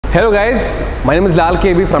Hello guys, my name is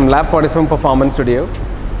Lap47 from Lap47 Performance Studio.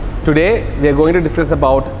 Today we are going to discuss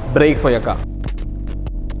about brakes for your car.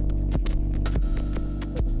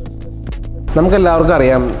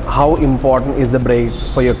 How important is the brakes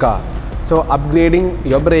for your car? So upgrading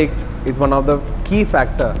your brakes is one of the key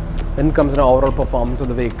factor when it comes to the overall performance of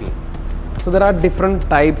the vehicle. So there are different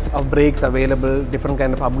types of brakes available, different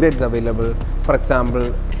kind of upgrades available. For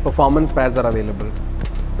example, performance pads are available.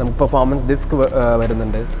 Performance disc there are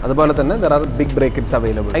big brake kits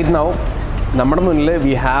available. Right now,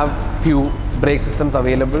 we have few brake systems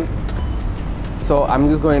available. So I'm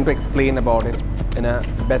just going to explain about it in a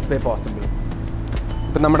best way possible.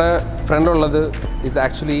 Our friend is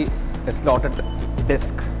actually a slotted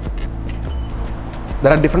disc.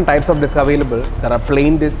 There are different types of disc available. There are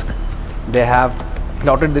plain disc, they have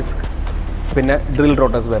slotted disc, drill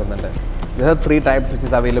rotors. There are three types which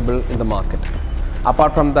is available in the market.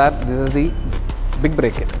 Apart from that, this is the big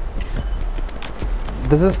brake kit.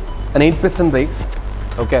 This is an 8-piston brakes.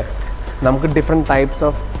 Okay, namukku different types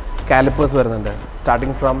of calipers varununde.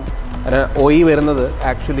 Starting from OE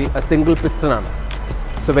actually a single piston.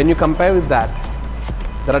 So when you compare with that,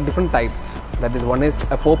 there are different types. That is, one is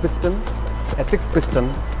a 4-piston, a 6-piston,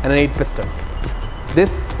 and an 8-piston.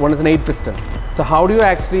 This one is an 8-piston. So how do you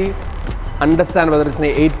actually understand whether it's an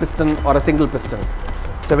 8-piston or a single piston?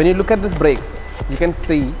 So when you look at these brakes, you can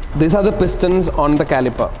see these are the pistons on the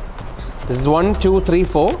caliper. This is 1, 2, 3,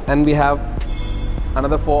 4, and we have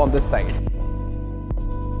another 4 on this side.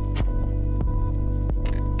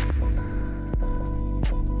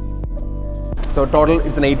 So total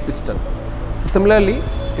is an 8-piston. So similarly,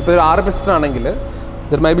 if you have 6-piston,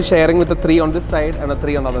 there might be sharing with a 3 on this side and a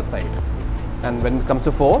 3 on the other side. And when it comes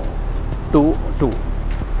to 4, 2, 2.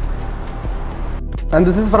 And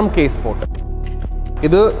this is from K-Sport.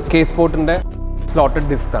 This is K-Sport slotted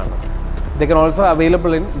discs. They can also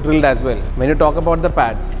available in drilled as well. When you talk about the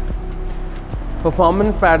pads,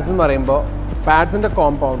 performance pads pads in the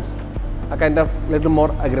compounds are kind of little more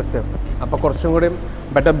aggressive.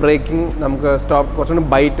 Better braking, stop,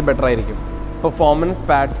 bite better. Performance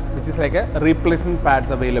pads, which is like a replacement pads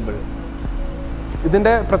available.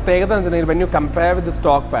 When you compare with the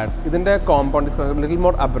stock pads, the compound is a little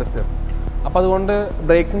more abrasive. So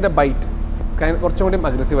brakes in the bite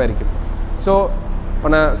aggressive. So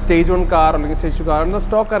on a stage 1 car or stage 2 car, on the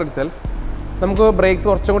stock car itself, the brakes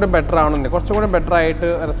are better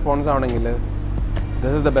response.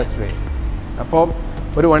 This is the best way.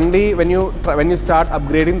 When you start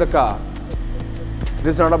upgrading the car, it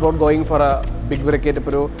is not about going for a big brake kit,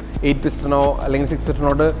 8-piston or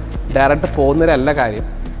 6-piston direct.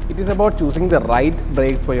 It is about choosing the right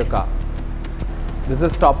brakes for your car. This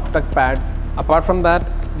is top tuck pads. Apart from that,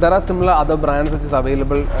 there are similar other brands which is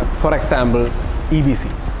available. For example, EBC.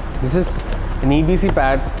 This is an EBC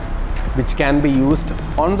pads which can be used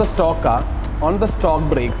on the stock car, on the stock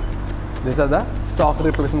brakes. These are the stock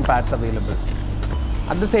replacement pads available.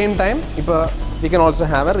 At the same time, we can also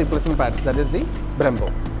have a replacement pads, that is the Brembo.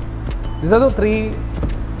 These are the three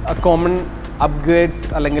common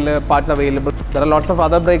upgrades parts available. There are lots of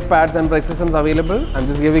other brake pads and brake systems available. I'm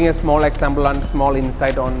just giving a small example and small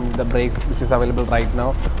insight on the brakes which is available right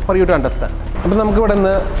now for you to understand.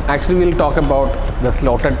 Actually, we'll talk about the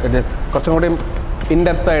slotted disc. In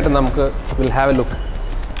depth, we'll have a look.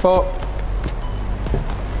 So,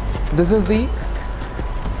 this is the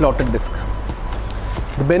slotted disc.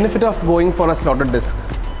 The benefit of going for a slotted disc,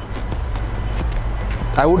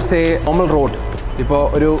 I would say normal road. If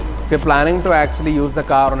you're planning to actually use the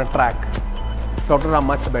car on a track, slotted are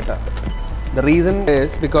much better. The reason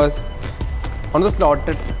is because on the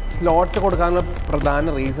slotted, slots are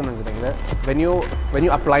reason when you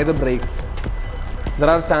apply the brakes, there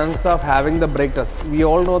are chances of having the brake dust. We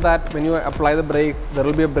all know that when you apply the brakes, there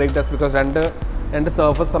will be a brake dust because and the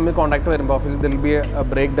surface contact there will be a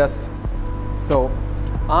brake dust. So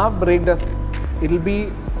our brake dust, it will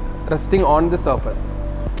be resting on the surface.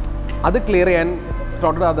 That's clear and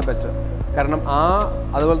slotted are the better.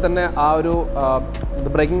 The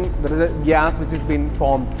braking, there is a gas which is being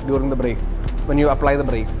formed during the brakes when you apply the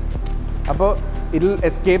brakes. It will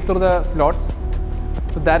escape through the slots,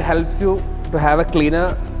 so that helps you to have a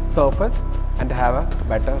cleaner surface and to have a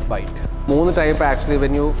better bite. Three type actually,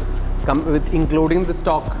 when you come with including the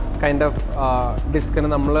stock kind of disc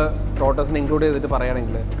and rotors included,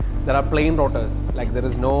 there are plain rotors, like there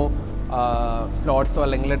is no slots or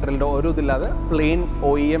drilled plain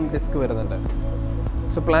OEM disc.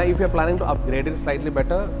 So if you are planning to upgrade it slightly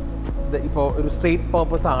better, the street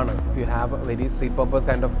purpose, if you have a very street purpose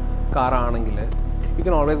kind of car, you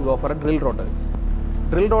can always go for a drill rotors.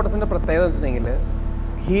 Drill rotors in the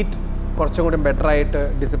heat കുറച്ചും കൂടി better ആയിട്ട്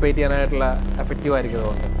dissipate ചെയ്യാനായിട്ടുള്ള effective ആയിരിക്കും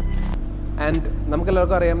അതുകൊണ്ട്. And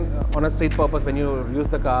നമുക്കെല്ലാവർക്കും അറിയാം on A street purpose when you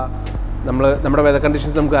use the car നമ്മുടെ weather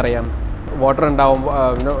conditions നമുക്കറിയാം. വാട്ടർ ഉണ്ടാവും,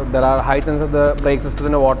 there are high chance of the break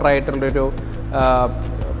സിസ്റ്റത്തിന് വാട്ടർ ആയിട്ടുള്ളൊരു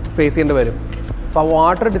ഫേസ് ചെയ്യേണ്ടി വരും. അപ്പോൾ ആ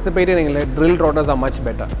വാട്ടർ ഡിസിപ്പേറ്റ് ചെയ്യണമെങ്കിൽ drill rotors are much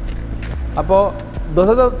better. അപ്പോൾ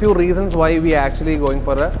those are the few reasons Y we actually going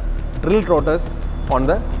for A drill rotors on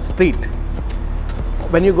the street.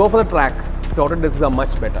 When you go for the track, slotted discs are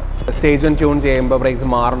much better. Stage one tune ചെയ്യുമ്പോൾ breaks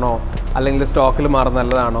മാറണോ, അല്ലെങ്കിൽ സ്റ്റോക്കിൽ മാറുന്ന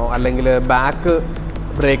നല്ലതാണോ, അല്ലെങ്കിൽ back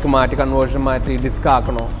break മാറ്റി conversion മാറ്റി disk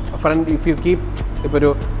ആക്കണോ, front if you keep ഇപ്പോൾ ഒരു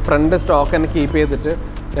ഫ്രണ്ട് സ്റ്റോക്ക് തന്നെ കീപ്പ് ചെയ്തിട്ട്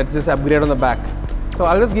let's just upgrade on the back. So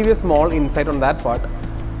I just give you A small insight on that part.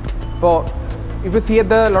 ഇപ്പോൾ if you see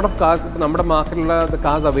at the lot of cars, ഇപ്പോൾ നമ്മുടെ മാർക്കറ്റിലുള്ള the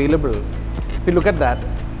cars available, if you look at that,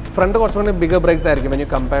 front കുറച്ചുകൂടി bigger breaks ആയിരിക്കും when you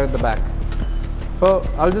compare with the back. അപ്പോൾ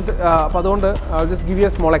അപ്പോൾ അതുകൊണ്ട് I just give you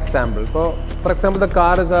A small example. ഇപ്പോൾ for example the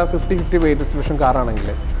car is A 50-50 wait distribution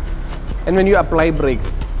കാറാണെങ്കിൽ, and when you apply brakes,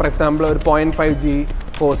 for example ഒരു 0.5 G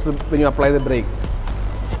force when you apply the brakes,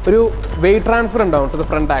 ഒരു weight transfer ഉണ്ടാവും to the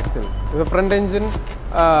front axle. ഇപ്പോൾ front engine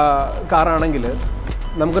car ആണെങ്കിൽ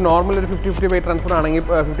നമുക്ക് normal ഒരു 50-50 weight transfer ആണെങ്കിൽ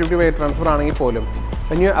 50-50 weight transfer ആണെങ്കിൽ പോലും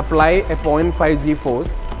when you apply a 0.5 G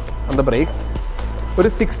force on the brakes, ഒരു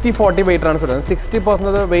 60-40 weight transfer ആണ്. 60%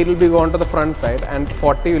 of the weight will be gone to the front side and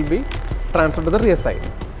 40 will be transferred to the rear side.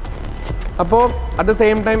 അപ്പോൾ at the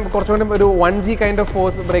same time കുറച്ചുകൂടി ഒരു 1 G kind of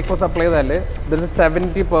force break force apply ചെയ്താൽ there is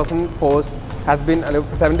 70% force has been,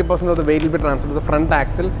 അല്ലെങ്കിൽ 70% of the wait will be transfer to the front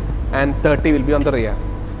axle and 30 will be on the rear.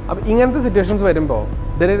 അപ്പോൾ ഇങ്ങനത്തെ situations വരുമ്പോൾ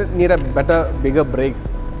there need A better bigger breaks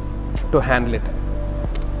to handle it.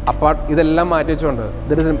 അപ്പോൾ ഇതെല്ലാം മാറ്റി വെച്ചുകൊണ്ട്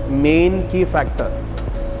there is A main key factor.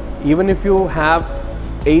 Even if you have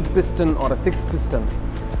 8 piston or a 6 piston,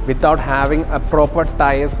 without having a proper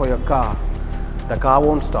tires for your car, the car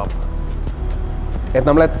won't stop.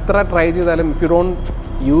 നമ്മൾ എത്ര try ചെയ്താലും if you don't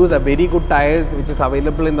use a very good tires which is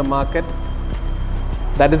available in the market,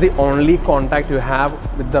 that is the only contact you have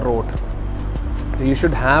with the road. You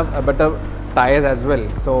should have a better tires as well.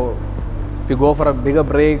 So if you go for a bigger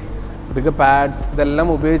brakes, bigger pads, ഇതെല്ലാം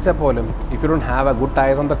ഉപയോഗിച്ചാൽ പോലും if you don't have a good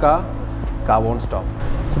tires on the car won't stop.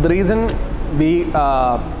 So the reason we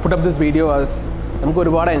put up this video is നമുക്ക്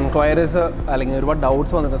ഒരുപാട് enquiries അല്ലെങ്കിൽ ഒരുപാട്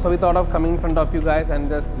doubts വന്നിട്ടുണ്ട്. So we thought of coming in front of you guys and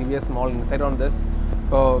just give A small insight on this.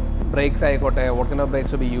 ഇപ്പോൾ breaks ആയിക്കോട്ടെ, what kind of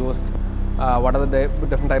breaks to be used, what are the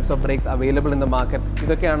different types of breaks available in the market,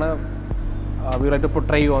 ഇതൊക്കെയാണ് we would like to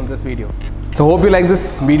portray you on this video. So hope you like this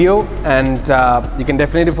video, and you can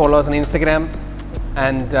definitely follow us on Instagram,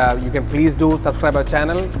 and you can please do subscribe our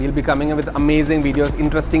channel. We'll be coming up with amazing videos,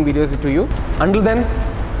 interesting videos to you. Until then,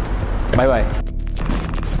 bye bye.